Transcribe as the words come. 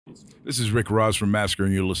This is Rick Ross from Massacre,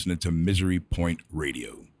 and you're listening to Misery Point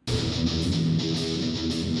Radio.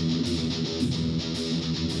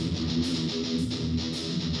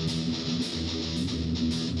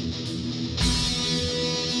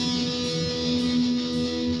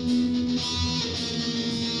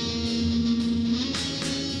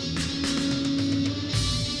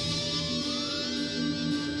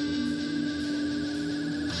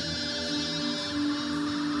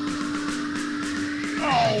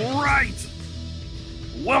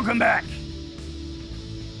 Welcome back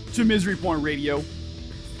to Misery Point Radio.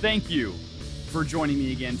 Thank you for joining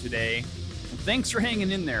me again today. And thanks for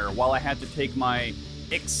hanging in there while I had to take my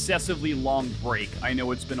excessively long break. I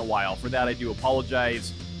know it's been a while. For that, I do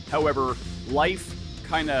apologize. However, life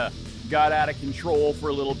kind of got out of control for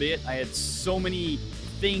a little bit. I had so many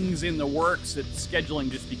things in the works that scheduling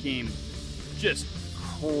just became just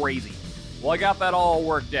crazy. Well, I got that all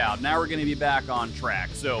worked out. Now we're going to be back on track.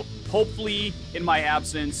 So hopefully, in my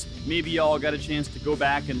absence, maybe y'all got a chance to go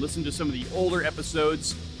back and listen to some of the older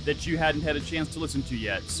episodes that you hadn't had a chance to listen to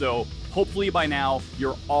yet. So hopefully by now,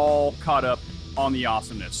 you're all caught up on the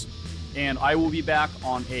awesomeness. And I will be back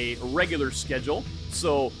on a regular schedule.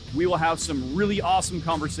 So we will have some really awesome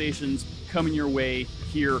conversations coming your way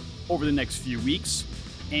here over the next few weeks.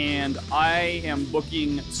 And I am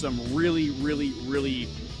booking some really, really, really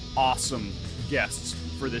awesome guests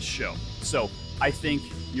for this show. So I think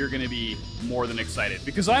you're going to be more than excited,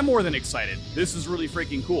 because I'm more than excited. This is really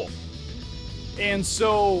freaking cool. And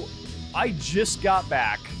so I just got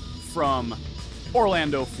back from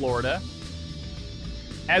Orlando, Florida,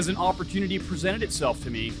 as an opportunity presented itself to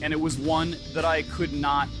me, and it was one that I could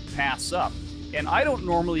not pass up. And I don't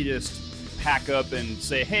normally just pack up and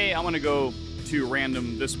say, hey, I'm going to go to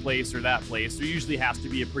random this place or that place. There usually has to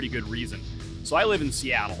be a pretty good reason. So I live in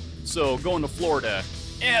Seattle, so going to Florida,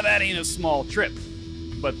 that ain't a small trip.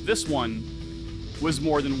 But this one was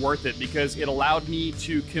more than worth it, because it allowed me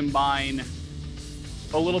to combine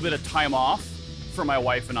a little bit of time off for my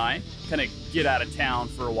wife and I, kind of get out of town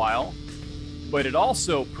for a while. But it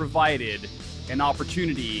also provided an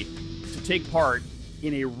opportunity to take part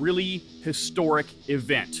in a really historic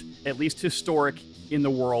event, at least historic in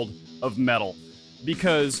the world of metal.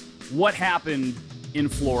 Because what happened in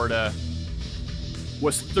Florida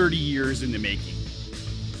was 30 years in the making.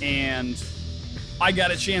 And I got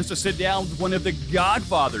a chance to sit down with one of the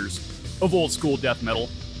godfathers of old school death metal,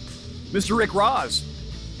 Mr. Rick Ross,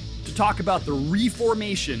 to talk about the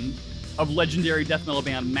reformation of legendary death metal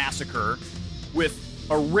band Massacre with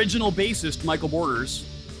original bassist Michael Borders,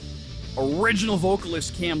 original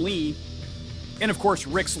vocalist Cam Lee, and of course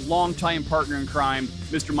Rick's longtime partner in crime,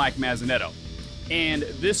 Mr. Mike Mazzanetto. And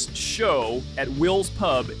this show at Will's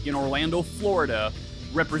Pub in Orlando, Florida,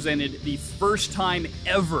 represented the first time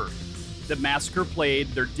ever that Massacre played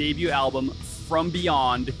their debut album, From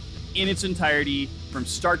Beyond, in its entirety, from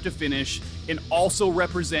start to finish, and also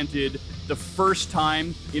represented the first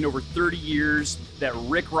time in over 30 years that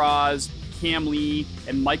Rick Ross, Cam Lee,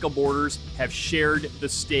 and Michael Borders have shared the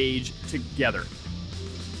stage together.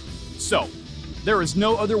 So, there is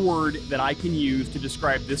no other word that I can use to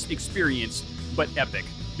describe this experience but epic.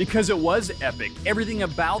 Because it was epic. Everything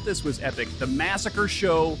about this was epic. The Massacre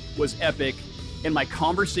show was epic, and my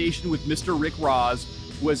conversation with Mr. Rick Ross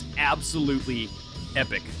was absolutely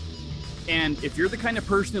epic. And if you're the kind of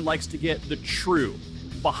person that likes to get the true,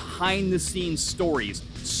 behind-the-scenes stories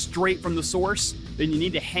straight from the source, then you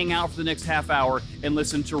need to hang out for the next half hour and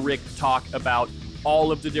listen to Rick talk about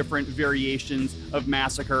all of the different variations of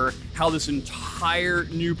Massacre, how this entire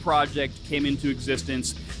new project came into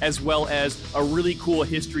existence, as well as a really cool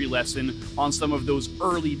history lesson on some of those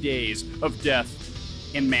early days of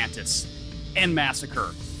Death and Mantis and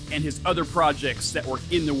Massacre and his other projects that were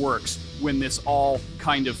in the works when this all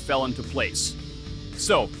kind of fell into place.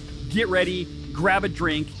 So, get ready, grab a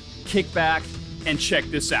drink, kick back, and check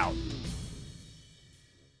this out.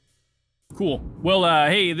 Cool. Well,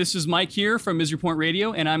 hey, this is Mike here from Misery Point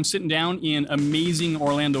Radio, and I'm sitting down in amazing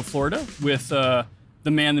Orlando, Florida, with the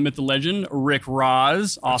man, the myth, the legend, Rick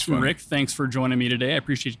Ross. Awesome, Rick. Thanks for joining me today. I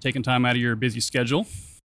appreciate you taking time out of your busy schedule.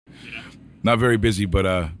 Not very busy,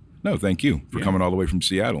 but no, thank you for coming all the way from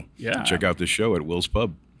Seattle to check out this show at Will's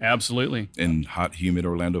Pub. Absolutely. In hot, humid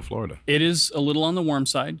Orlando, Florida. It is a little on the warm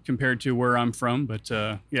side compared to where I'm from, but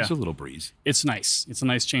yeah. It's a little breeze. It's nice. It's a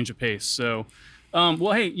nice change of pace. So,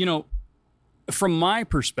 well, hey, you know, from my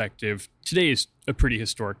perspective, today is a pretty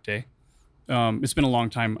historic day. It's been a long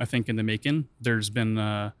time, I think, in the making. There's been,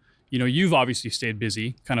 you know, you've obviously stayed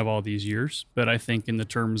busy kind of all these years, but I think in the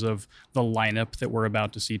terms of the lineup that we're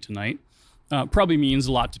about to see tonight, probably means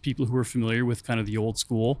a lot to people who are familiar with kind of the old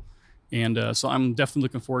school And so I'm definitely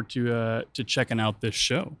looking forward to checking out this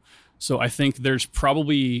show. So I think there's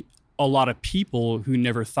probably a lot of people who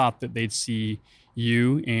never thought that they'd see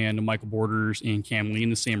you and Michael Borders and Cam Lee in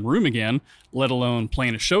the same room again, let alone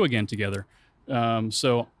playing a show again together.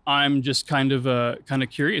 So I'm just kind of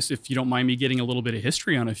curious if you don't mind me getting a little bit of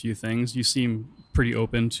history on a few things. You seem pretty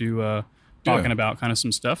open to talking about kind of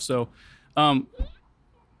some stuff. So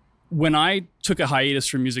when I took a hiatus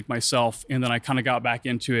from music myself and then I kind of got back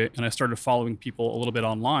into it and I started following people a little bit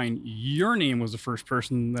online, your name was the first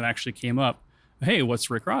person that actually came up. Hey, what's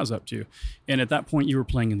Rick Rozz up to? And at that point you were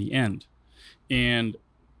playing in The End. And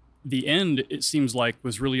The End, it seems like,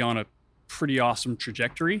 was really on a pretty awesome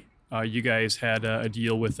trajectory. You guys had a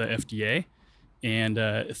deal with the FDA and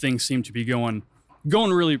things seemed to be going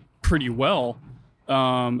really pretty well.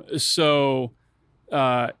 And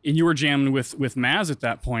you were jamming with Maz at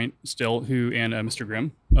that point still, and Mr.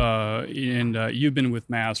 Grimm. And you've been with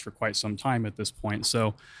Maz for quite some time at this point.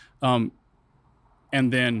 So, and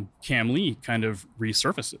then Cam Lee kind of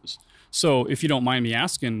resurfaces. So if you don't mind me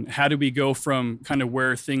asking, how do we go from kind of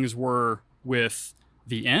where things were with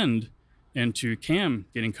The End into Cam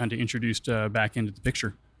getting kind of introduced back into the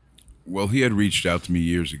picture? Well, he had reached out to me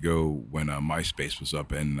years ago when MySpace was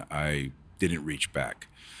up, and I didn't reach back.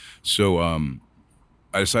 So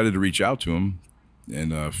I decided to reach out to him,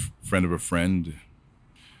 and a friend of a friend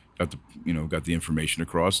got the information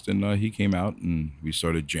across, and he came out and we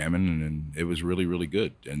started jamming, and it was really, really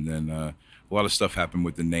good. And then a lot of stuff happened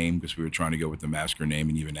with the name because we were trying to go with the Massacre name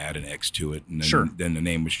and even add an X to it. And then, then the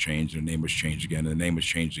name was changed, and the name was changed again, and the name was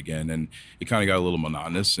changed again, and it kind of got a little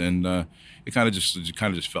monotonous, and it kind of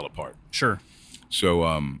just fell apart. Sure.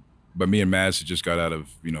 So, but me and Maz had just got out of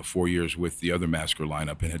 4 years with the other Massacre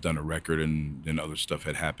lineup and had done a record, and then other stuff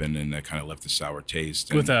had happened, and that kind of left a sour taste.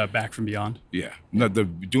 And, with Back from Beyond. Yeah, no,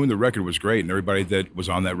 doing the record was great, and everybody that was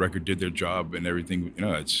on that record did their job and everything.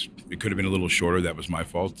 It could have been a little shorter. That was my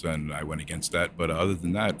fault, and I went against that. But other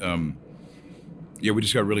than that, we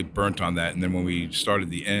just got really burnt on that. And then when we started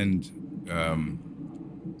The End,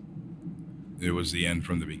 it was the end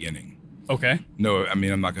from the beginning. Okay. No, I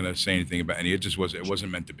mean, I'm not going to say anything about any. It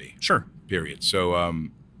wasn't meant to be. Sure. Period. So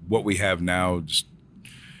what we have now just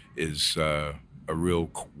is a real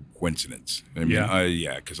coincidence. I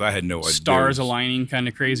mean, because I had no idea. Stars aligning, kind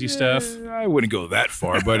of crazy stuff. I wouldn't go that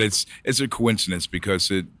far, but it's a coincidence because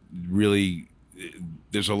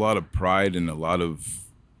there's a lot of pride and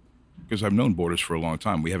because I've known Borders for a long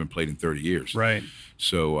time. We haven't played in 30 years. Right.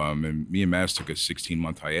 So, and me and Maz took a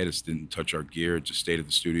 16-month hiatus, didn't touch our gear, just stayed at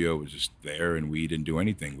the studio, was just there, and we didn't do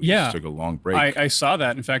anything. We just took a long break. I saw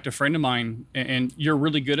that. In fact, a friend of mine, and you're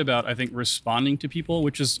really good about, I think, responding to people,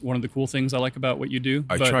 which is one of the cool things I like about what you do.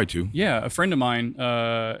 I try to. Yeah, a friend of mine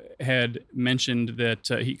had mentioned that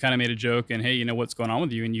he kind of made a joke, and hey, what's going on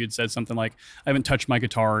with you? And you had said something like, I haven't touched my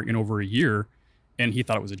guitar in over a year. And he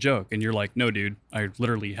thought it was a joke. And you're like, no, dude, I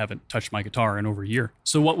literally haven't touched my guitar in over a year.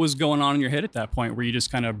 So what was going on in your head at that point? Were you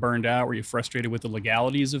just kind of burned out? Were you frustrated with the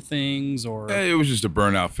legalities of things? Or it was just a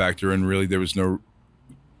burnout factor. And really, there was no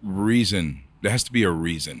reason. There has to be a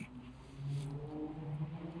reason.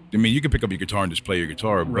 I mean, you can pick up your guitar and just play your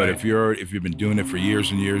guitar. But if you've been doing it for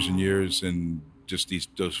years and years and years, and just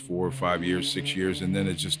those 4 or 5 years, 6 years, and then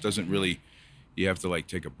it just doesn't really... You have to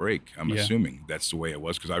take a break. I'm assuming that's the way it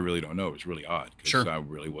was, because I really don't know. It was really odd because I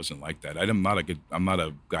really wasn't like that. I'm not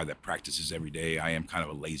a guy that practices every day. I am kind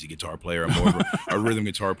of a lazy guitar player. I'm more of a rhythm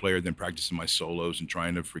guitar player than practicing my solos and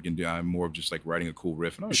trying to freaking do. I'm more of just writing a cool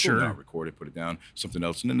riff and I'll record it, put it down, something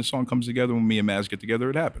else, and then the song comes together. When me and Maz get together,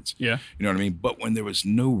 it happens. Yeah, you know what I mean. But when there was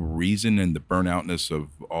no reason and the burnoutness of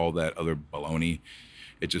all that other baloney,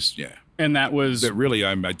 it just And that was... That really,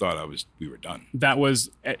 I thought we were done. That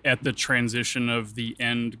was at the transition of The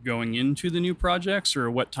End going into the new projects,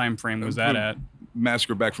 or what time frame was that at?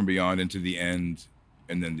 Massacre Back from Beyond into The End,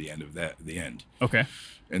 and then the end of that, The End. Okay.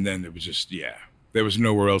 And then it was just, there was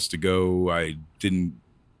nowhere else to go. I didn't,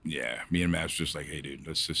 me and Matt was just like, hey, dude,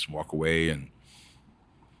 let's just walk away.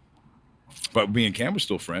 But me and Cam were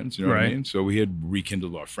still friends, you know what I mean? So we had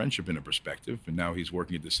rekindled our friendship in a perspective, and now he's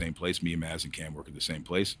working at the same place. Me and Maz and Cam work at the same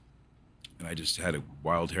place. And I just had a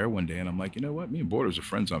wild hair one day, and I'm like, you know what? Me and Borders are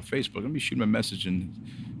friends on Facebook. Let me shoot him a message and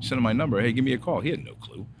send him my number. Hey, give me a call. He had no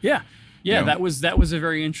clue. Yeah. That was a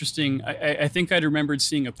very interesting. I think I'd remembered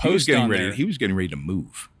seeing a post He was getting ready to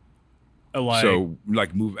move.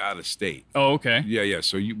 Move out of state. Oh, okay. Yeah.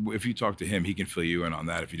 So if you talk to him, he can fill you in on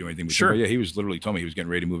that if you do anything with him. But he was literally told me he was getting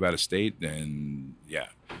ready to move out of state, and it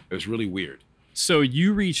was really weird. So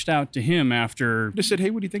you reached out to him after... Just said, hey,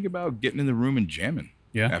 what do you think about getting in the room and jamming?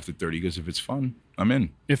 Yeah. After 30, he goes, if it's fun, I'm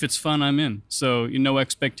in. If it's fun, I'm in. So no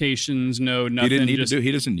expectations, no nothing. He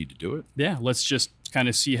doesn't need to do it. Yeah, let's just kind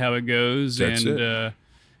of see how it goes. That's it.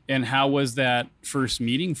 And how was that first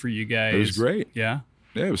meeting for you guys? It was great. Yeah.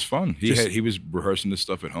 Yeah, it was fun. He was rehearsing this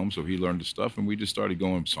stuff at home, so he learned the stuff, and we just started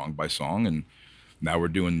going song by song, and now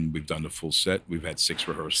we've done the full set. We've had 6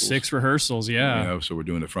 rehearsals. 6 rehearsals, yeah. You know, so we're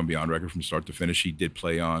doing the From Beyond record from start to finish. He did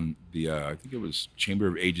play on the, I think it was Chamber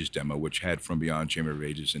of Ages demo, which had From Beyond, Chamber of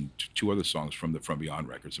Ages, and 2 other songs from the From Beyond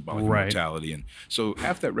record, Symbolic Immortality. And so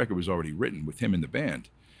half that record was already written with him in the band.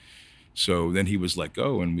 So then he was let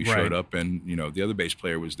go, and we showed up, and, you know, the other bass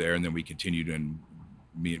player was there, and then we continued, and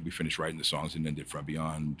we finished writing the songs and then did From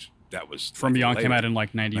Beyond. That was From Beyond came out in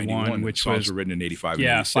like 91, which songs was were written in 85 yeah,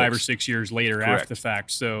 and 86. 5 or 6 years later. Correct. After the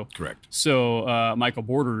fact. So correct. So Michael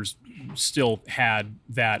Borders still had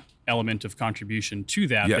that element of contribution to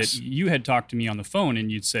that. Yes. That you had talked to me on the phone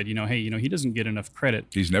and you'd said, you know, hey, you know, he doesn't get enough credit.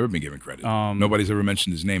 He's never been given credit. Nobody's ever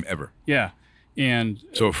mentioned his name ever. Yeah. And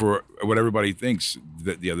so for what everybody thinks,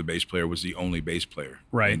 that the other bass player was the only bass player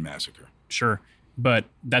in Massacre. Sure. But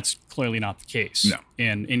that's clearly not the case. No.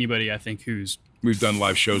 And anybody, I think, we've done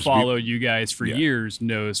live shows, followed you guys for years,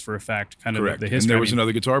 knows for a fact kind of the history. And there was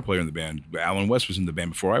another guitar player in the band. Alan West was in the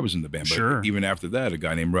band before I was in the band. But sure. Even after that, a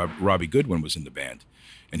guy named Robbie Goodwin was in the band.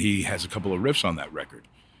 And he has a couple of riffs on that record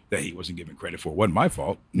that he wasn't given credit for. It wasn't my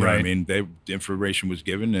fault. You know what I mean? The information was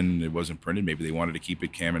given and it wasn't printed. Maybe they wanted to keep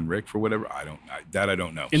it Cam and Rick for whatever. I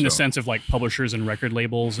don't know. In the sense of like publishers and record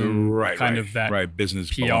labels and of that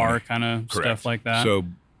business PR kind of stuff like that. So,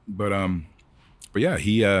 but yeah,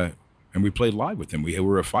 he and we played live with him. We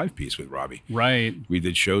were a 5-piece with Robbie. Right. We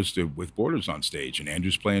did shows with Borders on stage, and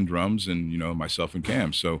Andrew's playing drums, and you know, myself and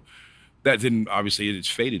Cam. So that didn't, obviously it's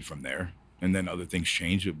faded from there. And then other things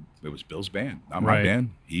changed. It was Bill's band, not my band.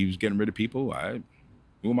 He was getting rid of people.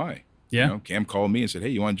 Who am I? Yeah. You know, Cam called me and said, hey,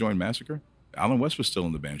 you want to join Massacre? Alan West was still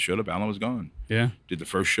in the band. Showed up, Alan was gone. Yeah. Did the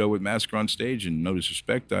first show with Massacre on stage, and no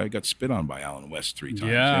disrespect, I got spit on by Alan West 3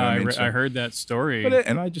 times. Yeah, you know I heard that story.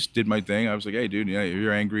 And I just did my thing. I was like, hey, dude, yeah,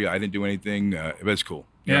 you're angry. I didn't do anything. But it's cool.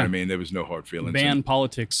 You know what I mean? There was no hard feelings. Band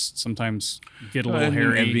politics sometimes get a little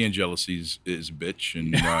hairy. Envy and jealousy is a bitch, and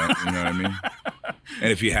you know what I mean?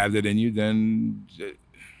 And if you have that in you, then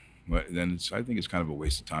I think it's kind of a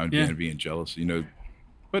waste of time to be envy and jealous, you know.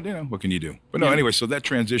 But, you know, what can you do? But no, anyway, so that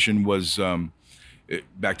transition was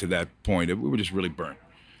back to that point. We were just really burnt.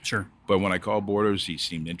 Sure. But when I called Borders, he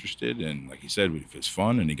seemed interested. And like he said, it was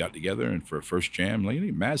fun. And he got together. And for a first jam, like,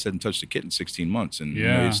 Maz hadn't touched a kit in 16 months. And you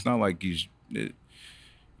know, it's not like he's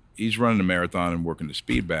running a marathon and working the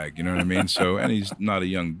speed bag. You know what I mean? So, and he's not a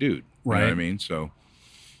young dude. You know what I mean? So,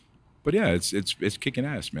 but yeah, it's kicking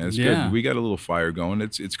ass, man. It's good. We got a little fire going.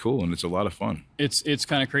 It's cool, and it's a lot of fun. It's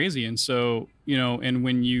kind of crazy. And so, you know, and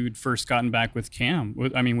when you'd first gotten back with Cam,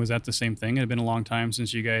 I mean, was that the same thing? It had been a long time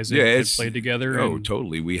since you guys had played together? Oh,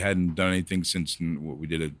 totally. We hadn't done anything since we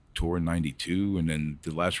did a tour in 92, and then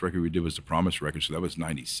the last record we did was the Promise record, so that was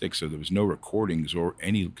 96. So there was no recordings or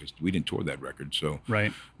any, because we didn't tour that record. So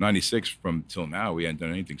 96 from till now, we hadn't done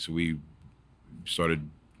anything. So we started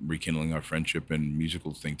rekindling our friendship and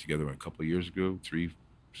musical thing together a couple of years ago, 3-4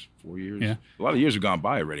 years. Yeah. A lot of years have gone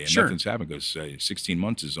by already, and nothing's happened, because 16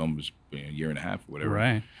 months is almost a year and a half or whatever.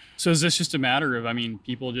 Right. So is this just a matter of, I mean,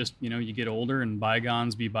 people just, you know, you get older and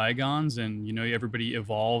bygones be bygones, and, you know, everybody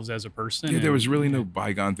evolves as a person. Yeah, there was really no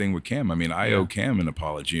bygone thing with Cam. I mean, I owe Cam an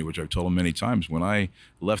apology, which I've told him many times. When I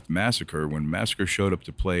left Massacre, when Massacre showed up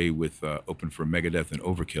to play with open for Megadeth and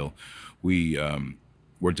Overkill, we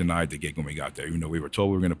were denied the gig when we got there. Even though we were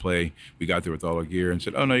told we were going to play, we got there with all our gear and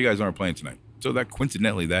said, oh, no, you guys aren't playing tonight. So that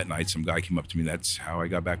coincidentally that night, some guy came up to me. That's how I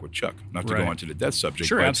got back with Chuck. Not to go on to the death subject.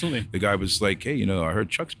 Sure, but absolutely. The guy was like, hey, you know, I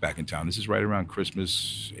heard Chuck's back in town. This is right around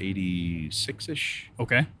Christmas 86-ish.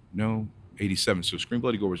 Okay. No, 87. So Scream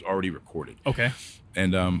Bloody Gore was already recorded. Okay.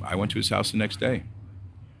 And I went to his house the next day.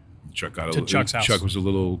 Chuck's house. Chuck was a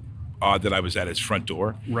little odd that I was at his front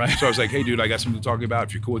door. Right. So I was like, hey, dude, I got something to talk about.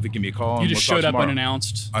 If you're cool with it, give me a call. You just showed up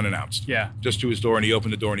unannounced? Unannounced. Yeah. Just to his door, and he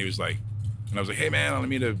opened the door, and he was like, and I was like, hey, man, I don't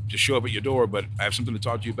mean to just show up at your door, but I have something to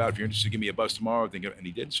talk to you about. If you're interested, give me a buzz tomorrow. And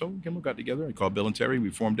he did. So we got together. I called Bill and Terry. We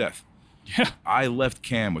formed Death. Yeah. I left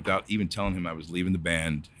Cam without even telling him I was leaving the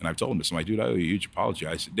band. And I've told him this. I'm like, dude, I owe you a huge apology.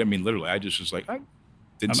 I said, I mean, literally, I just was like, I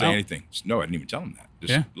didn't say anything. No, I didn't even tell him that.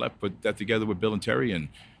 Just put that together with Bill and Terry, and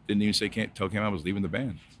didn't even tell Cam I was leaving the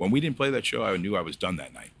band. When we didn't play that show, I knew I was done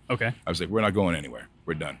that night. Okay. I was like, we're not going anywhere.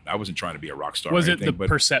 We're done. I wasn't trying to be a rock star. Was it the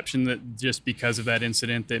perception that just because of that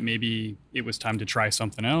incident that maybe it was time to try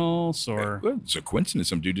something else, or? It's a coincidence.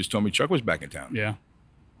 Some dude just told me Chuck was back in town. Yeah.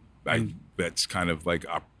 That's kind of like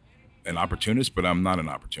an opportunist, but I'm not an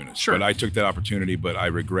opportunist. Sure. But I took that opportunity, but I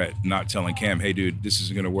regret not telling Cam, hey, dude, this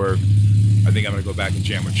isn't going to work. I think I'm going to go back and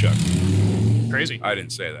jam with Chuck. Crazy. I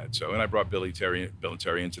didn't say that. So, and I brought Bill and Terry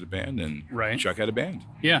into the band, and Right. Chuck had a band.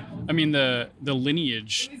 Yeah, I mean the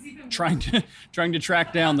lineage, trying to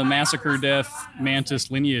track down the Massacre Death Mantis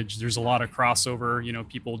lineage. There's a lot of crossover. You know,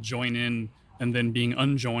 people join in and then being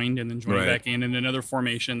unjoined and then joining Right. back in another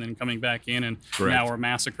formation, then coming back in, and Correct. now we're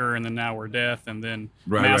Massacre, and then now we're Death, and then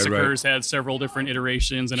Right, Massacre's had several different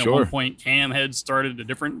iterations, and at Sure. one point Cam had started a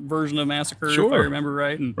different version of Massacre, if I Sure. remember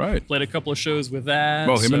right, and Right. played a couple of shows with that.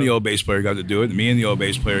 Well, him so- and the old bass player got to do it. Me and the old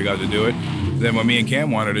bass player got to do it. Then when me and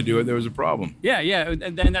Cam wanted to do it, there was a problem. Yeah,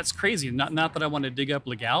 and that's crazy. Not that I want to dig up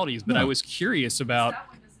legalities, but No. I was curious about,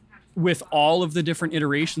 with all of the different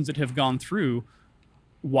iterations that have gone through,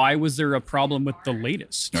 why was there a problem with the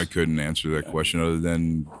latest? I couldn't answer that question other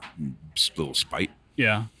than a little spite.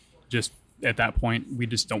 Yeah, just at that point, we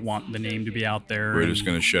just don't want the name to be out there. We're and- just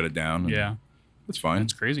going to shut it down. and Yeah, That's fine.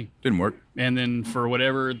 it's crazy. Didn't work. And then for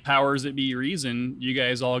whatever powers that be reason, you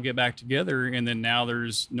guys all get back together, and then now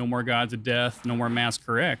there's no more Gods of Death, no more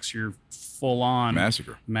Massacre X. You're full on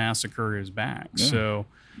Massacre. Massacre is back. Yeah. So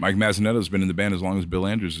Mike Mazzanetto's been in the band as long as Bill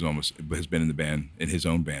Andrews has been in the band, in his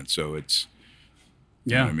own band. So it's,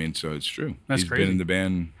 you know yeah, what I mean? So it's true. That's He's crazy. been in the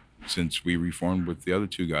band since we reformed with the other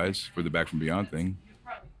two guys for the Back from Beyond thing.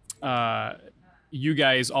 you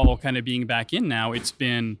guys all kind of being back in now, it's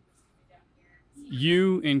been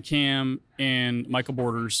you and Cam and Michael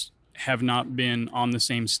Borders have not been on the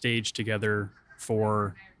same stage together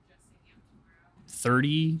for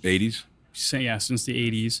 30, 80s. since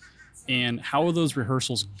the 80s. And how are those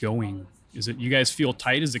rehearsals going? Is it, you guys feel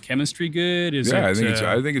tight? Is the chemistry good? Is Yeah, it,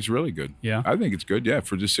 I think it's really good. Yeah? I think it's good. Yeah,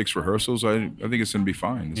 for just 6 rehearsals, I think it's going to be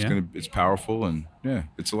fine. Yeah. It's powerful, and yeah,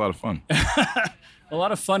 it's a lot of fun. a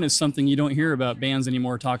lot of fun is something you don't hear about bands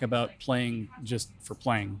anymore talk about playing just for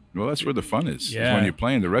playing. Well, that's where the fun is. Yeah. When you're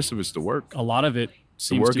playing, the rest of it's the work. A lot of it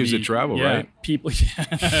seems work to is be, the travel, yeah, right? People,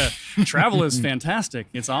 travel is fantastic.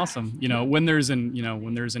 It's awesome. You know, when there's an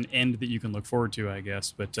end that you can look forward to, I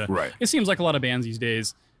guess. But Right. it seems like a lot of bands these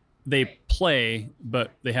days, they play,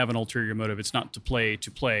 but they have an ulterior motive. It's not to play.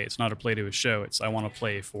 It's not to play to a show. It's I want to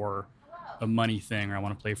play for a money thing, or I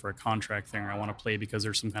want to play for a contract thing, or I want to play because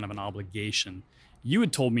there's some kind of an obligation. You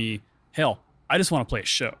had told me, hell, I just want to play a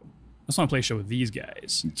show. I just want to play a show with these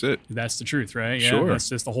guys. That's it. That's the truth, right? Yeah, Sure. that's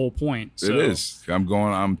just the whole point. So, It is.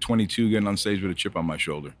 I'm 22, getting on stage with a chip on my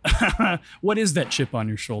shoulder. What is that chip on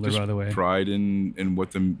your shoulder, Just by the way? pride in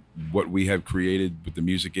what we have created, what the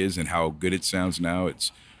music is, and how good it sounds now.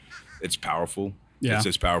 It's powerful. Yeah. It's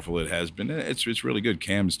as powerful as it has been. It's really good.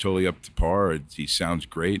 Cam's totally up to par. He sounds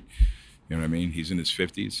great. You know what I mean? He's in his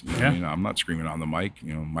 50s. You know what I mean? I'm not screaming on the mic.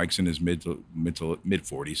 You know, Mike's in his mid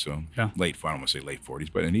 40s, so Yeah. I don't want to say late 40s,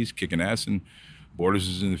 but and he's kicking ass. And Borders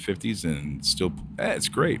is in the 50s, and still, it's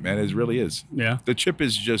great, man. It really is. Yeah. The chip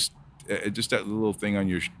is just that little thing on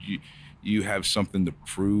your. You have something to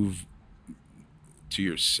prove to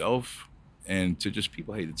yourself and to just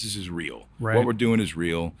people. Hey, this is real. Right. What we're doing is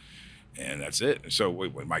real. And that's it. So we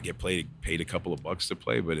might get paid a couple of bucks to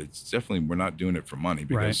play, but it's definitely, we're not doing it for money,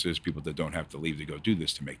 because Right. there's people that don't have to leave to go do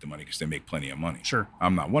this to make the money, because they make plenty of money. Sure.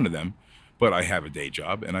 I'm not one of them, but I have a day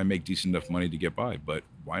job and I make decent enough money to get by. But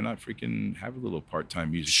why not freaking have a little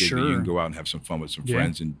part-time music gig that you Sure. can go out and have some fun with some Yeah.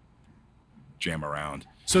 friends and jam around.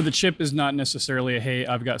 So the chip is not necessarily a, hey,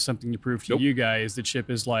 I've got something to prove to Nope. you guys. The chip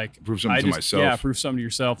is like, Prove something to myself. Yeah, prove something to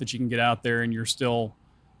yourself that you can get out there and you're still,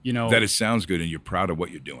 you know. That it sounds good and you're proud of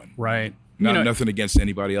what you're doing. Right. Nothing against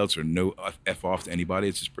anybody else, or no F off to anybody.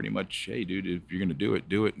 It's just pretty much, hey, dude, if you're going to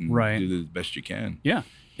do it and Right. do the best you can. Yeah.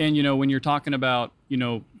 And, when you're talking about,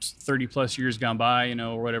 30 plus years gone by,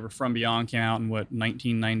 or whatever, From Beyond came out in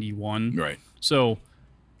 1991. Right. So,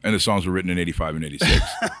 And the songs were written in 85 and 86.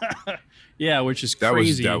 yeah, which is That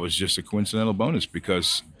crazy. that was just a coincidental bonus,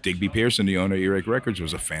 because Digby Pearson, the owner of Earache Records,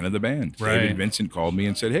 was a fan of the band. Right. David Vincent called me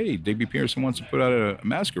and said, hey, Digby Pearson wants to put out a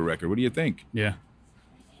Massacre record. What do you think? Yeah.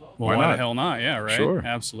 Well, Why why the not? hell not? Yeah, right. Sure.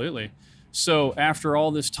 Absolutely. So after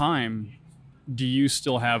all this time, do you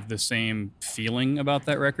still have the same feeling about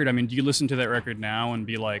that record? I mean, do you listen to that record now and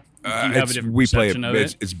be like, do you have a different we play perception of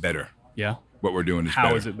it? It's better. Yeah. What we're doing is How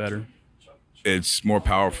better. is it better? It's more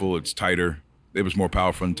powerful. It's tighter. It was more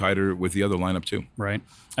powerful and tighter with the other lineup too. Right.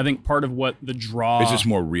 I think part of what the draw. It's just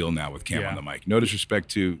more real now with Cam Yeah. on the mic. No disrespect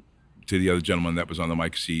to the other gentleman that was on the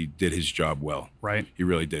mic, because he did his job well. Right. He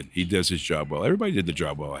really did. He does his job well. Everybody did the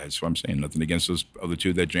job well. That's what I'm saying. Nothing against those other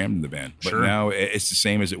two that jammed in the band. But Sure. now it's the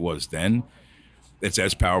same as it was then. it's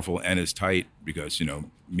as powerful and as tight because,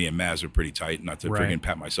 me and Maz are pretty tight, not to Right. friggin'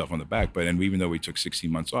 pat myself on the back, but and even though we took 16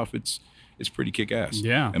 months off, it's pretty kick-ass.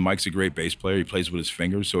 Yeah. And Mike's a great bass player. He plays with his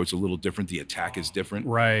fingers, so it's a little different. The attack is different.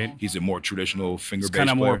 Right. He's a more traditional finger It's bass kind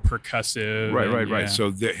of player. more percussive. Right. Yeah. So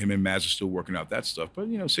him and Maz are still working out that stuff. But,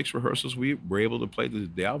 6 rehearsals, we were able to play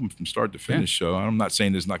the album from start to finish. So I'm not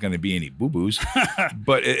saying there's not going to be any boo-boos,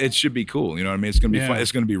 but it should be cool. You know what I mean? It's going to be fun.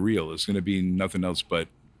 It's going to be real. It's going to be nothing else but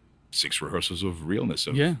 6 rehearsals of realness.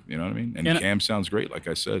 You know what I mean? And Cam sounds great, like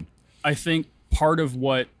I said. I think part of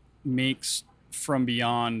what makes From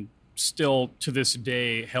Beyond still to this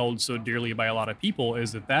day held so dearly by a lot of people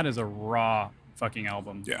is that is a raw fucking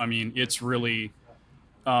album. Yeah. I mean, it's really,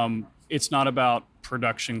 it's not about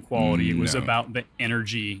production quality. It was No. about the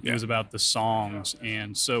energy. It Yeah. was about the songs.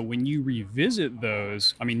 And so when you revisit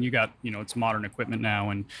those, I mean, you got, it's modern equipment now,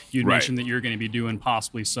 and you Right. mentioned that you're going to be doing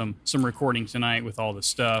possibly some recording tonight with all the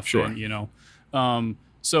stuff. Sure. And,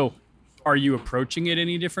 so are you approaching it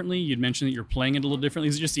any differently? You'd mentioned that you're playing it a little differently.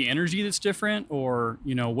 Is it just the energy that's different, or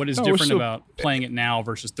what is No, we're different still- about playing it now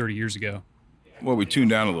versus 30 years ago? Well, we tuned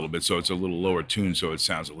down a little bit, so it's a little lower tuned, so it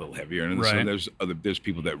sounds a little heavier. And so Right. there's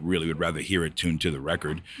people that really would rather hear it tuned to the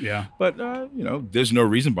record. Yeah. But, there's no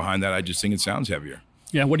reason behind that. I just think it sounds heavier.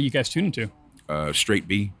 Yeah. What are you guys tuning to? Straight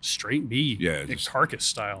B. Straight B. Yeah, Like just- Carcass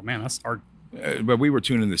style. Man, that's our. But we were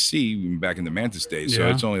tuning the C back in the Mantis days, so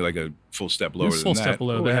Yeah. it's only like a full step lower It's full than step that.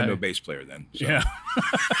 below But we had that. no bass player then. So. Yeah.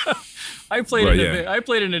 I played But, I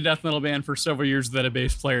played in a death metal band for several years without a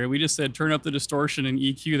bass player. We just said turn up the distortion and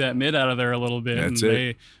EQ that mid out of there a little bit. That's and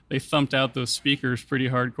it. They thumped out those speakers pretty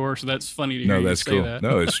hardcore. So that's funny to hear No, you that's say cool. that.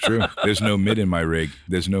 No, it's true. There's no mid in my rig.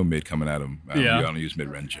 There's no mid coming out of them. Yeah. We don't use mid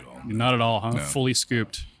range at all. Not at all, huh? No. Fully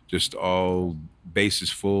scooped. Just all bass is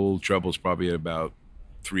full. Treble's probably at about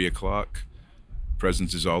 3 o'clock.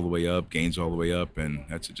 Presence is all the way up. Gain's all the way up, and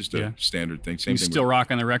that's just a Yeah. standard thing. Same You thing. still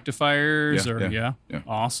rocking the rectifiers? Yeah, or yeah.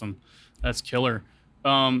 Awesome. That's killer.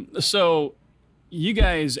 So you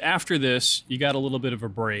guys, after this, you got a little bit of a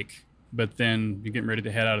break, but then you're getting ready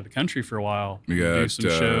to head out of the country for a while. We do got some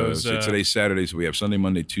shows. so today's Saturday, so we have Sunday,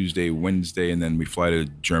 Monday, Tuesday, Wednesday, and then we fly to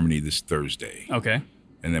Germany this Thursday. Okay.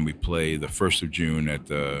 And then we play the 1st of June at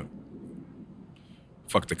the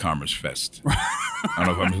Fuck the Commerce Fest. I don't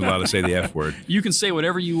know if I'm allowed to say the F word, You can say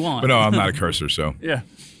whatever you want. but no, I'm not a cursor, so. Yeah.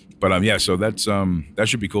 But yeah, so that's that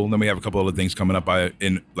should be cool. And then we have a couple other things coming up.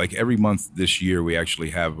 In like every month this year, we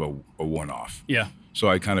actually have a one-off. Yeah. So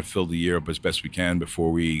I kind of filled the year up as best we can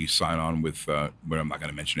before we sign on with. But I'm not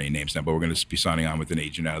going to mention any names now. But we're going to be signing on with an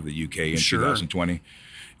agent out of the UK in Sure. 2020,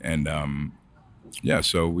 and yeah.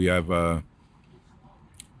 So we have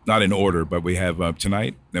not in order, but we have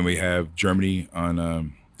tonight. Then we have Germany on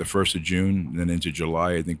the 1st of June. And then into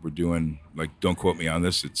July, I think we're doing don't quote me on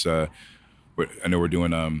this. It's I know we're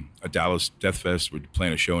doing a Dallas Death Fest. We're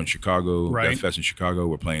playing a show in Chicago, Right. Death Fest in Chicago.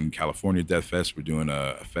 We're playing California Death Fest. We're doing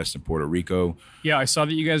a fest in Puerto Rico. Yeah, I saw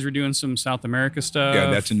that you guys were doing some South America stuff.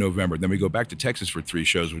 Yeah, that's in November. Then we go back to Texas for 3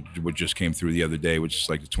 shows, which just came through the other day, which is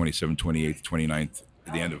like the 27th, 28th, 29th,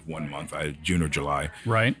 at the end of 1 month, June or July.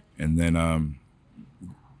 Right. And then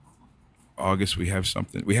August we have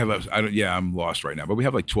something. We have I'm lost right now, but we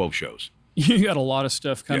have like 12 shows. You got a lot of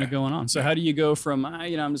stuff kind of Yeah. going on. So how do you go from,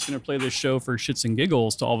 I'm just going to play this show for shits and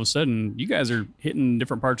giggles to all of a sudden you guys are hitting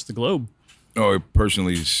different parts of the globe? Oh, I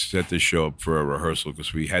personally set this show up for a rehearsal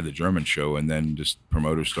because we had the German show, and then just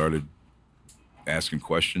promoters started asking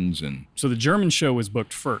questions, and So the German show was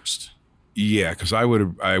booked first. yeah, because I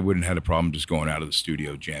wouldn't had a problem just going out of the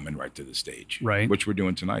studio jamming right to the stage, Right. Which we're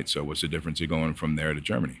doing tonight. So what's the difference of going from there to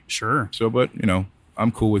Germany? Sure. So, but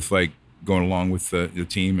I'm cool with like going along with the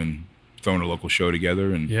team and throwing a local show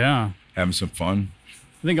together and Yeah. having some fun.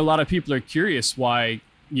 I think a lot of people are curious why,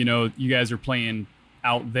 you guys are playing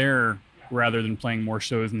out there rather than playing more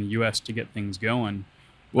shows in the U.S. to get things going.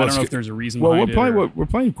 Well, I don't know it's- if there's a reason Well, behind we're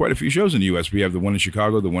playing quite a few shows in the U.S. We have the one in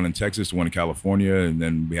Chicago, the one in Texas, the one in California, and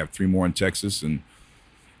then we have 3 more in Texas. And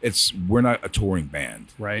we're not a touring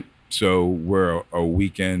band, Right. so we're a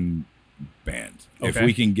weekend band. If Okay.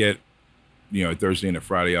 we can get, a Thursday and a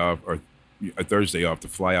Friday off, or a Thursday off to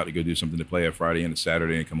fly out to go do something, to play a Friday and a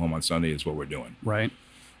Saturday and come home on Sunday, is what we're doing. Right.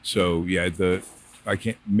 So yeah, I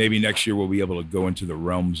can't. Maybe next year we'll be able to go into the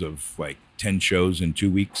realms of like 10 shows in 2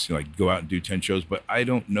 weeks, like go out and do 10 shows. But I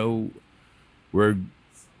don't know. We're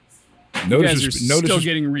You guys are still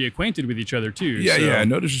getting reacquainted with each other too. Yeah, so. yeah.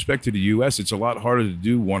 No disrespect to the U.S., it's a lot harder to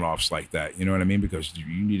do one-offs like that. You know what I mean? Because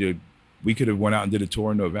we could have went out and did a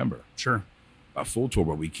tour in November, Sure. a full tour,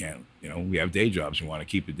 but we can't. We have day jobs. We want to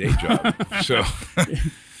keep the day job, so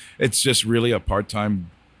it's just really a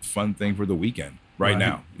part-time fun thing for the weekend. right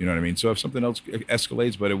now. You know what I mean? So if something else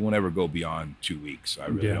escalates, but it won't ever go beyond 2 weeks. I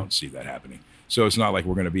really don't see that happening. So it's not like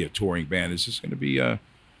we're going to be a touring band. It's just going to be, it's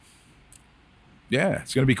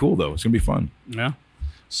going to be cool though. It's going to be fun. Yeah.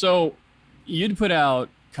 So you'd put out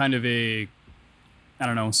kind of a, I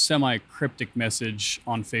don't know, semi-cryptic message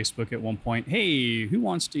on Facebook at one point. Hey, who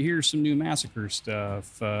wants to hear some new Massacre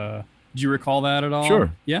stuff? Do you recall that at all?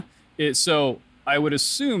 Sure. Yeah. So I would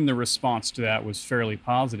assume the response to that was fairly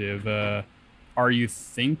positive. Are you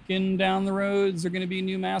thinking down the road is there going to be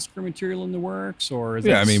new Massacre material in the works, or is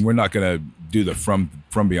I mean, we're not going to do the From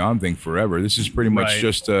Beyond thing forever. This is pretty much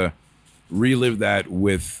just to relive that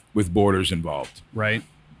with Borders involved. Right.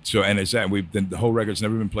 So, and it's that the whole record's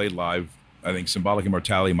never been played live. I think Symbolic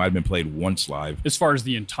Immortality might have been played once live. As far as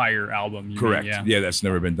the entire album, correct? Mean, yeah, that's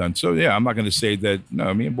never been done. So yeah, I'm not going to say that.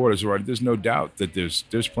 No, me and Borders are already. There's no doubt that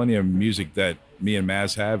there's plenty of music that me and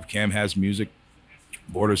Maz have. Cam has music.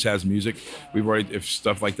 Borders has music. We've already, if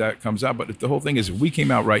stuff like that comes out. But the whole thing is, if we came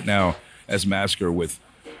out right now as Massacre with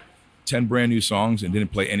 10 brand new songs and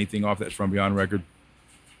didn't play anything off that From Beyond record,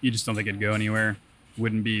 you just don't think it'd go anywhere?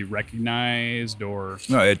 Wouldn't be recognized, or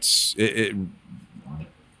no?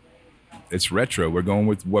 It's retro. We're going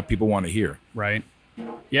with what people want to hear. Right.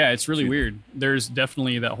 Yeah, it's really weird. There's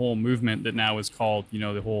definitely that whole movement that now is called,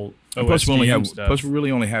 the whole OST stuff. Plus, we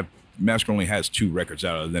really only have Massacre only has 2 records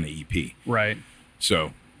out other than an EP. Right.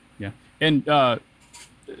 So, yeah. And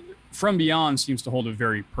From Beyond seems to hold a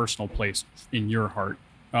very personal place in your heart.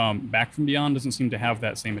 Back From Beyond doesn't seem to have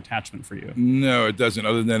that same attachment for you. No, it doesn't.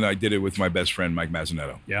 Other than I did it with my best friend, Mike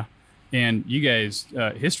Mazzanetto. Yeah. And you guys,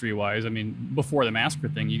 history-wise, I mean, before the Massacre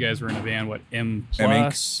thing, you guys were in a band, what, M+?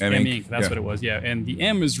 M-Inc. That's what it was, yeah. And the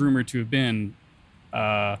M is rumored to have been...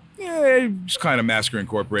 it's kind of Massacre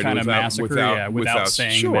Incorporated. Kind of Massacre, without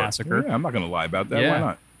saying Massacre. Yeah, I'm not going to lie about that. Yeah. Why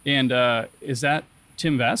not? And is that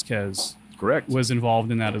Tim Vasquez? Correct. Was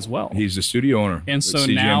involved in that as well. He's the studio owner. And so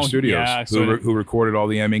CGM now, Studios, who recorded all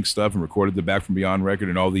the M-Inc. stuff and recorded the Back From Beyond record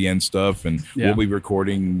and all the End stuff, and we'll be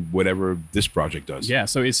recording whatever this project does. Yeah.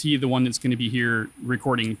 So is he the one that's going to be here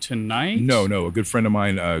recording tonight? No. A good friend of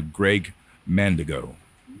mine, Greg Mandigo.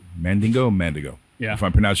 Mandigo. Yeah. If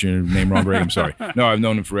I'm pronouncing your name wrong, Greg, I'm sorry. No, I've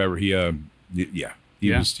known him forever. He worked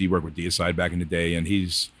with Deicide back in the day, and he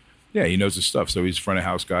knows his stuff. So he's a front of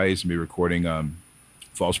house guy. He's gonna be recording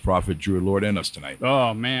False Prophet, Druid Lord, and us tonight.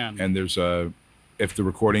 Oh man! And there's if the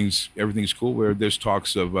recordings, everything's cool, where there's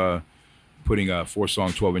talks of putting a 4-song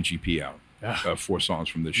 12-inch EP out, 4 songs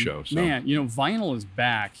from this show. So. Man, vinyl is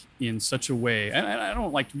back in such a way, and I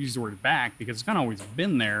don't like to use the word back because it's kind of always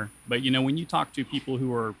been there. But when you talk to people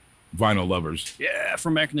who are vinyl lovers,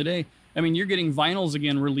 from back in the day, I mean, you're getting vinyls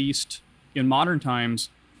again released in modern times.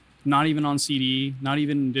 Not even on CD, not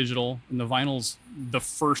even in digital. And the vinyls, the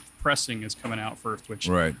first pressing is coming out first, which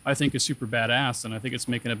I think is super badass. And I think it's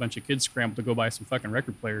making a bunch of kids scramble to go buy some fucking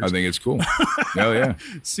record players. I think it's cool. Hell yeah.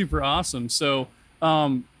 Super awesome. So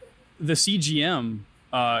the CGM,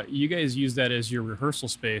 you guys use that as your rehearsal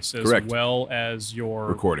space as well as your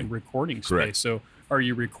recording space. So are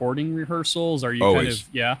you recording rehearsals? Are you Always.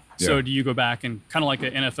 So do you go back and kind of like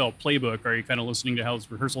an NFL playbook? Are you kind of listening to how his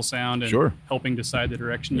rehearsal sound and helping decide the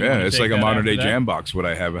direction? It's like a modern day jam box. What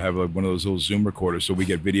I have like one of those little Zoom recorders, so we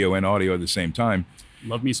get video and audio at the same time.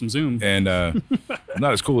 Love me some Zoom. And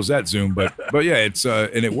not as cool as that Zoom, but yeah, it's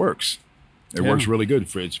and it works. It works really good.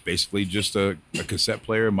 It's basically just a cassette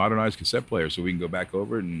player, modernized cassette player, so we can go back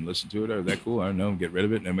over it and listen to it. Is that cool? I don't know. Get rid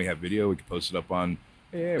of it, and then we have video. We can post it up on.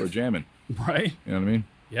 Hey, we're jamming. Right. You know what I mean?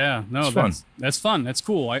 Yeah. No, that's fun. That's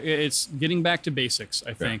cool. It's getting back to basics,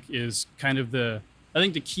 I think, is kind of the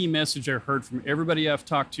key message I heard from everybody I've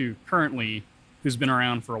talked to currently who's been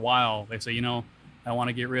around for a while. They say, I want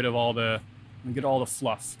to get rid of all the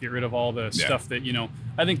fluff, get rid of all the stuff that,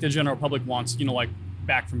 I think the general public wants, like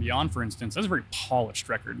Back From Beyond, for instance. That's a very polished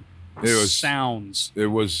record. It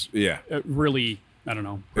was really, I don't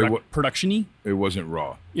know, production-y. It wasn't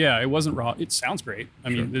raw. Yeah, it wasn't raw. It sounds great. I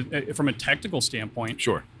mean, from a technical standpoint,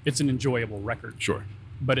 it's an enjoyable record. Sure.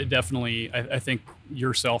 But it definitely, I think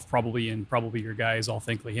yourself probably your guys all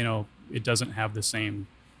think, it doesn't have the same.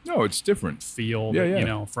 No, it's different feel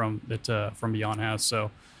that, From Beyond has.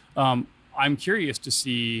 So I'm curious to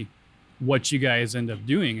see what you guys end up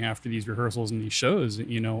doing after these rehearsals and these shows,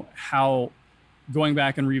 how going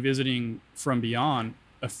back and revisiting From Beyond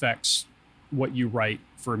affects what you write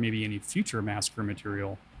for maybe any future Massacre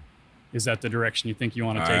material. Is that the direction you think you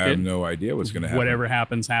want to I take have it? no idea what's going to happen. Whatever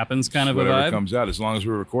happens, happens kind of a Whatever vibe? comes out, as long as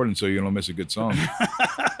we're recording, so you don't miss a good song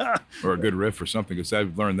or a good riff or something. Because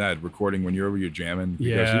I've learned that recording when you're jamming. Because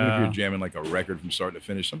even if Yeah. you're jamming like a record from start to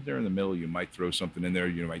finish, somewhere in the middle, you might throw something in there.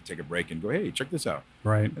 You might take a break and go, "Hey, check this out."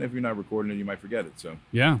 Right. And if you're not recording it, you might forget it. So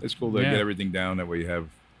Yeah. it's cool to Yeah. get everything down. That way you have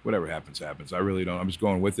whatever happens, happens. I really don't. I'm just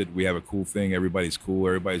going with it. We have a cool thing. Everybody's cool.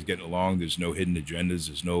 Everybody's getting along. There's no hidden agendas.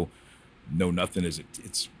 There's no nothing. It's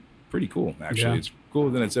pretty cool, actually. Yeah. It's cooler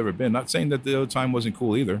than it's ever been. Not saying that the other time wasn't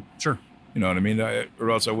cool either. Sure. You know what I mean? Or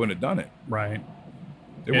else I wouldn't have done it. Right.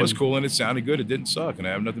 It was And- cool and it sounded good. It didn't suck. And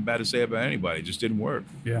I have nothing bad to say about anybody. It just didn't work.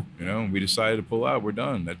 Yeah. You know, we decided to pull out. We're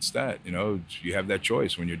done. That's that. You know, you have that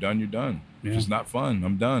choice. When you're done, you're done. Yeah. If it's not fun,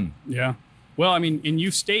 I'm done. Yeah. Well, I mean, and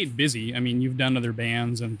you've stayed busy. I mean, you've done other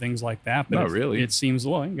bands and things like that. But Not it- really. It seems,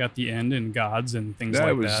 well, you got the End and Gods and things That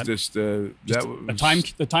like was that. just, Just that was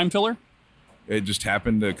a time filler? It just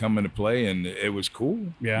happened to come into play and it was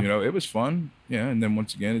cool. Yeah. You know, it was fun. Yeah. And then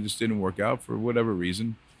once again, it just didn't work out for whatever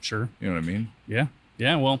reason. Sure. You know what I mean? Yeah.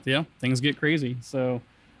 Yeah. Well, yeah, things get crazy. So,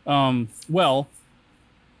 well,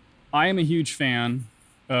 I am a huge fan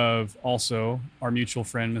of also our mutual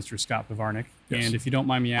friend, Mr. Scott Pivarnik. Yes. And if you don't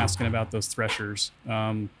mind me asking about those Threshers,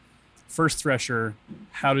 first Thresher,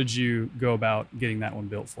 how did you go about getting that one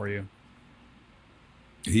built for you?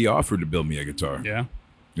 He offered to build me a guitar. Yeah.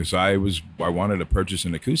 Because I wanted to purchase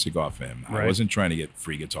an acoustic off him. Right. I wasn't trying to get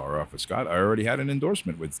free guitar off of Scott. I already had an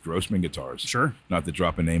endorsement with Grossman Guitars. Sure. Not to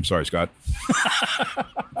drop a name. Sorry, Scott.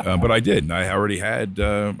 But I did. I already had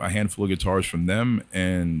a handful of guitars from them,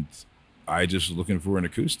 and I just was looking for an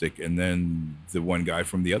acoustic. And then the one guy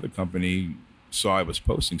from the other company saw I was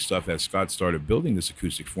posting stuff as Scott started building this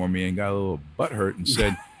acoustic for me and got a little butthurt and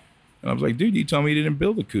said, and I was like, dude, you told me you didn't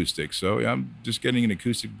build acoustic. So yeah, I'm just getting an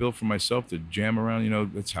acoustic built for myself to jam around. You know,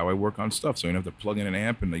 that's how I work on stuff. So you don't have to plug in an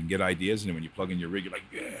amp and they get ideas. And then when you plug in your rig, you're like,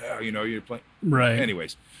 yeah, you know, you're playing. Right.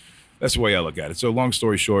 Anyways, that's the way I look at it. So long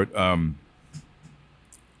story short,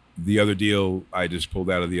 the other deal, I just pulled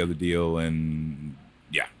out of the other deal. And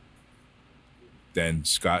yeah, then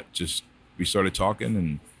Scott we started talking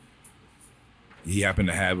and he happened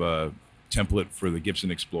to have a template for the Gibson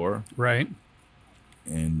Explorer. Right.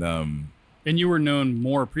 And And you were known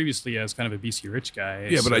more previously as kind of a BC Rich guy.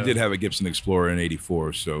 yeah, but I so- did have a Gibson Explorer in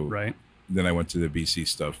 '84, so Right. then I went to the BC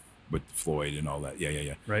stuff with Floyd and all that.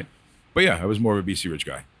 Yeah. Right. But yeah, I was more of a BC Rich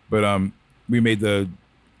guy. But we made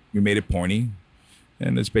it pointy,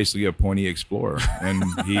 and it's basically a pointy Explorer. And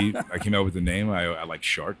I came out with the name. I like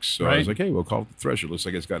sharks, so I was Right. like, hey, we'll call it the Thresher. Looks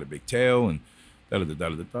like it's got a big tail and da da da da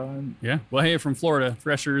da da. Yeah. Well, hey, from Florida,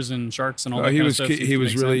 Threshers and Sharks and all that He kind was of stuff. he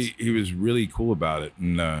was really cool about it,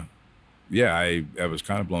 and yeah, I was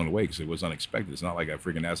kind of blown away because it was unexpected. It's not like I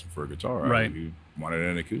freaking asked him for a guitar. Right. He wanted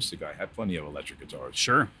an acoustic. I had plenty of electric guitars.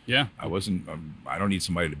 Sure. Yeah. I wasn't. I don't need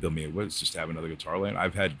somebody to build me a wood. It's just have another guitar line.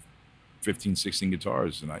 I've had 15, 16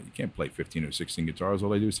 guitars, and you can't play 15 or 16 guitars.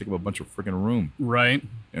 All I do is take up a bunch of freaking room. Right.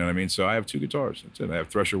 You know what I mean? So I have 2 guitars. That's it. I have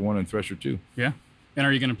Thresher 1 and Thresher 2. Yeah. And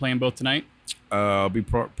are you going to play them both tonight? I'll be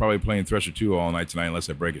probably playing Thresher 2 all night tonight unless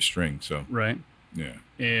I break a string. So Right. yeah.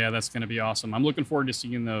 Yeah, that's going to be awesome. I'm looking forward to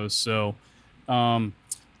seeing those. So,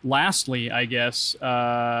 lastly, I guess,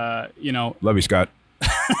 Love you, Scott.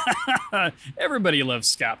 everybody loves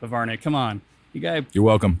Scott Pivarnik. Come on. You guy, You're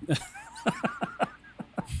welcome.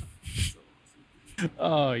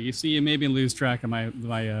 oh, you see, you made me lose track of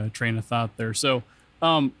my train of thought there. So,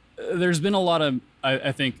 there's been a lot of,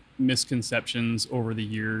 I think, misconceptions over the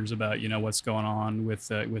years about, what's going on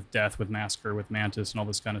with Death, with Massacre, with Mantis and all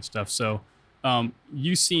this kind of stuff. So,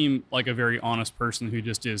 you seem like a very honest person who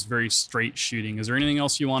just is very straight shooting. Is there anything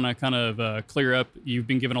else you want to kind of clear up? You've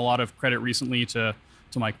been given a lot of credit recently to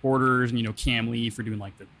Mike Borders and, Cam Lee for doing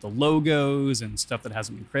like the logos and stuff that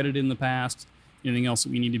hasn't been credited in the past. Anything else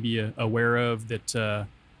that we need to be aware of that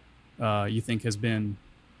you think has been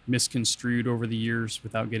misconstrued over the years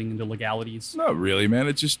without getting into legalities? Not really, man.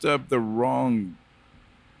 It's just the wrong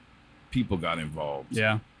people got involved.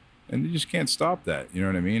 Yeah, And you just can't stop that. You know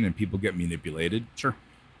what I mean? And people get manipulated. sure.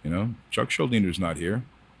 Chuck Schuldiner's not here.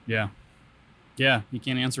 Yeah. Yeah, he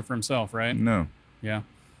can't answer for himself, right? No. Yeah.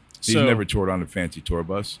 He's never toured on a fancy tour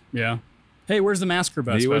bus. Yeah. Hey, where's the Massacre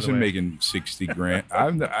bus? He by the wasn't way? making 60 grand.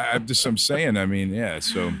 I'm saying, I mean, yeah.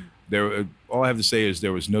 So all I have to say is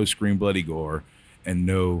there was no Scream Bloody Gore and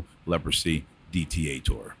no Leprosy DTA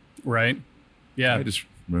tour. Right. Yeah.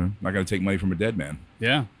 I'm not going to take money from a dead man.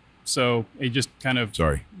 Yeah. So it just kind of.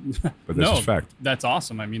 Sorry. But that's No, just fact. That's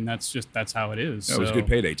awesome. I mean, that's how it is. It was a So, good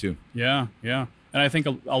payday, too. Yeah. Yeah. And I think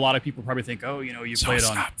a lot of people probably think, oh, you So played it's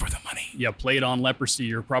on, not for the money. played on Leprosy.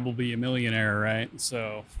 You're probably a millionaire, right?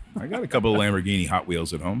 So I got a couple of Lamborghini Hot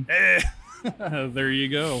Wheels at home. there you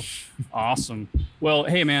go. Awesome. Well,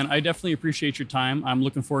 hey, man, I definitely appreciate your time. I'm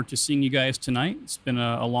looking forward to seeing you guys tonight. It's been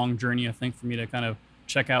a long journey, I think, for me to kind of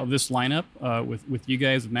check out this lineup with you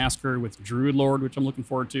guys, with Massacre, with Druid Lord, which I'm looking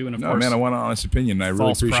forward to. And of course, man, I want an honest opinion. I really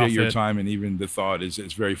False appreciate your Prophet. time, and even the thought is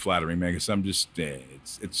it's very flattering, man. Because I'm just,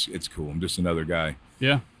 it's cool. I'm just another guy.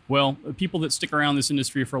 Yeah. Well, people that stick around this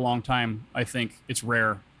industry for a long time, I think it's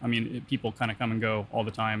rare. I mean, people kind of come and go all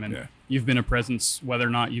the time, and you've been a presence, whether or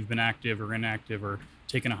not you've been active or inactive or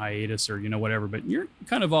taken a hiatus or whatever. But you're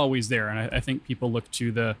kind of always there, and I think people look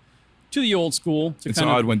to the old school. It's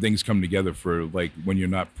odd when things come together for like when you're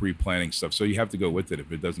not pre-planning stuff, so you have to go with it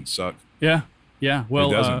if it doesn't suck. Yeah. Yeah. Well,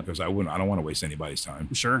 it doesn't, because I don't want to waste anybody's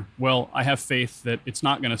time. Sure. Well, I have faith that it's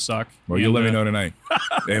not going to suck. Well, you'll let me know tonight.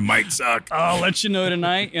 It might suck. I'll let you know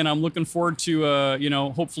tonight, and I'm looking forward to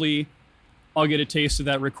hopefully I'll get a taste of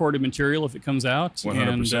that recorded material if it comes out. 100%. And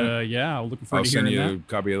I'm looking forward I'll to send hearing you that. a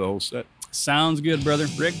copy of the whole set. Sounds good, brother.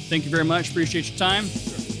 Rick, thank you very much. Appreciate your time.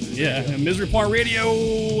 Yeah, Misery Point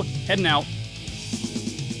Radio heading out.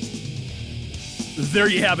 There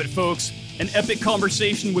you have it, folks. An epic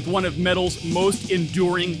conversation with one of metal's most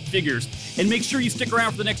enduring figures. And make sure you stick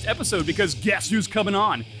around for the next episode, because guess who's coming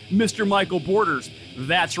on? Mr. Michael Borders.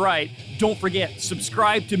 That's right. Don't forget,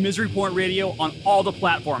 subscribe to Misery Point Radio on all the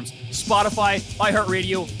platforms. Spotify,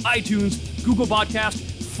 iHeartRadio, iTunes, Google Podcast.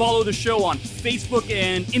 Follow the show on Facebook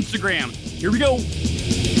and Instagram. Here we go.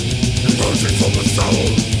 Emerging from the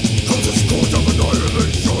soul comes the scourge of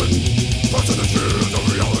annihilation. Back to the field of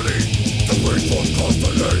reality, the wait for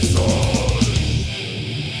constellation.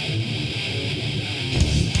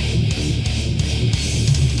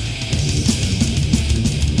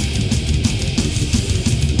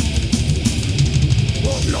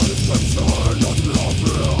 Walk beyond the scripture, not to the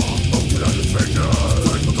fear. Up to the finger,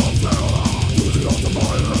 take the conflict. To the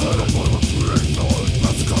ultimate, the point of creation.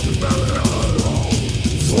 That's the copy barrier.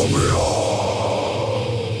 For me all.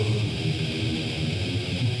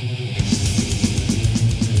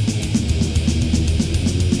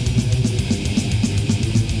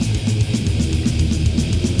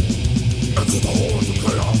 Into the horns of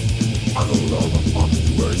chaos, I don't know the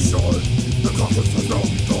punctuation. The compass has now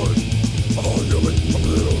begun, all human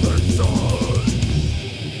obliteration.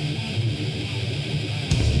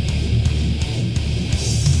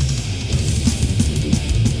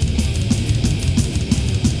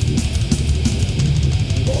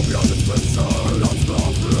 All beyond the scripture, not to the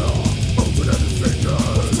fear. Open and finger,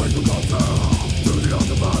 take the contact. To the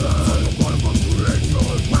ultimate, the point of creation.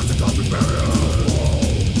 That's the copy barrier.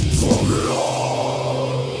 For me all.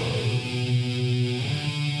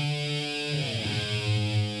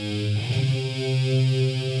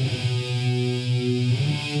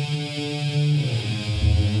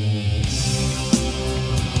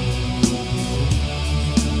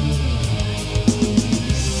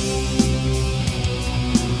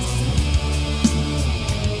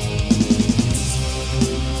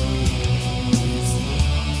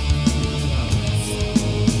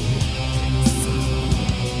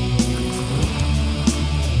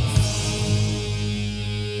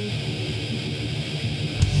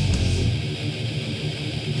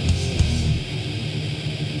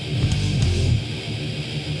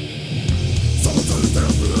 Someone tell us they're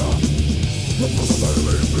fear. What was the